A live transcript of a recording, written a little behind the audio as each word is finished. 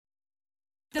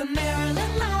The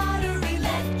Maryland Lottery,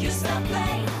 let you stop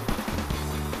playing.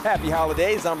 Happy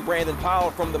holidays, I'm Brandon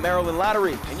Powell from the Maryland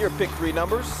Lottery, and your pick 3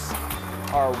 numbers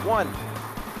are 1,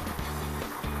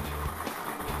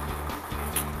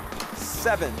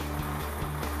 7,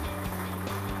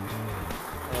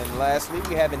 and lastly,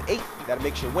 we have an 8. That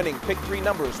makes your winning pick 3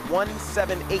 numbers 1,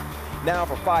 7, 8. Now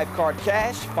for 5-card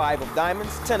cash, 5 of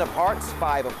diamonds, 10 of hearts,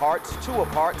 5 of hearts, 2 of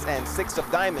hearts, and 6 of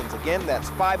diamonds. Again,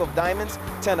 that's 5 of diamonds,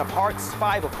 10 of hearts,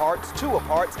 5 of hearts, 2 of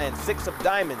hearts, and 6 of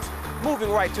diamonds. Moving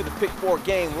right to the pick 4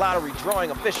 game lottery drawing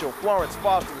official. Florence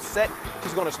Foster is set.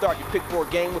 She's going to start your pick 4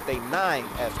 game with a 9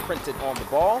 as printed on the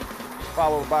ball,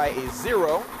 followed by a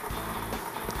 0.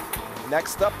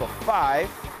 Next up, a 5.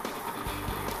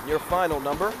 Your final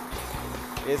number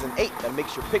is an 8. That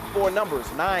makes your pick 4 numbers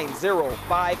 9, 0,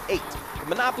 5, 8. The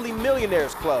Monopoly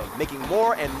Millionaires Club, making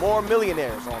more and more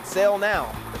millionaires, on sale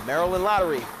now. The Maryland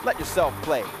Lottery. Let yourself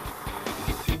play.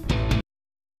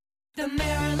 The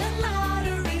Maryland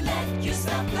Lottery, let you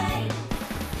stop playing.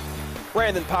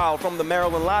 Brandon Powell from the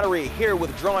Maryland Lottery, here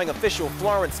with drawing official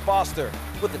Florence Foster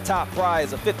with the top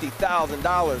prize of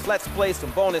 $50,000. Let's play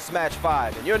some bonus match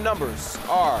 5, and your numbers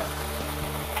are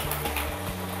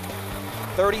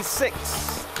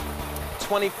 36,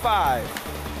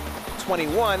 25,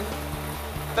 21,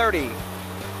 30,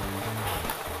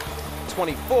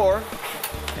 24,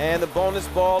 and the bonus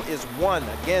ball is 1.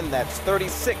 Again, that's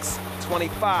 36,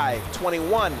 25,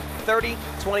 21, 30,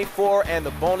 24, and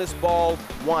the bonus ball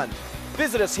 1.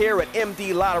 Visit us here at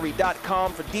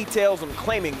mdlottery.com for details on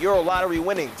claiming your lottery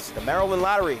winnings. The Maryland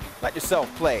Lottery. Let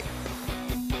yourself play.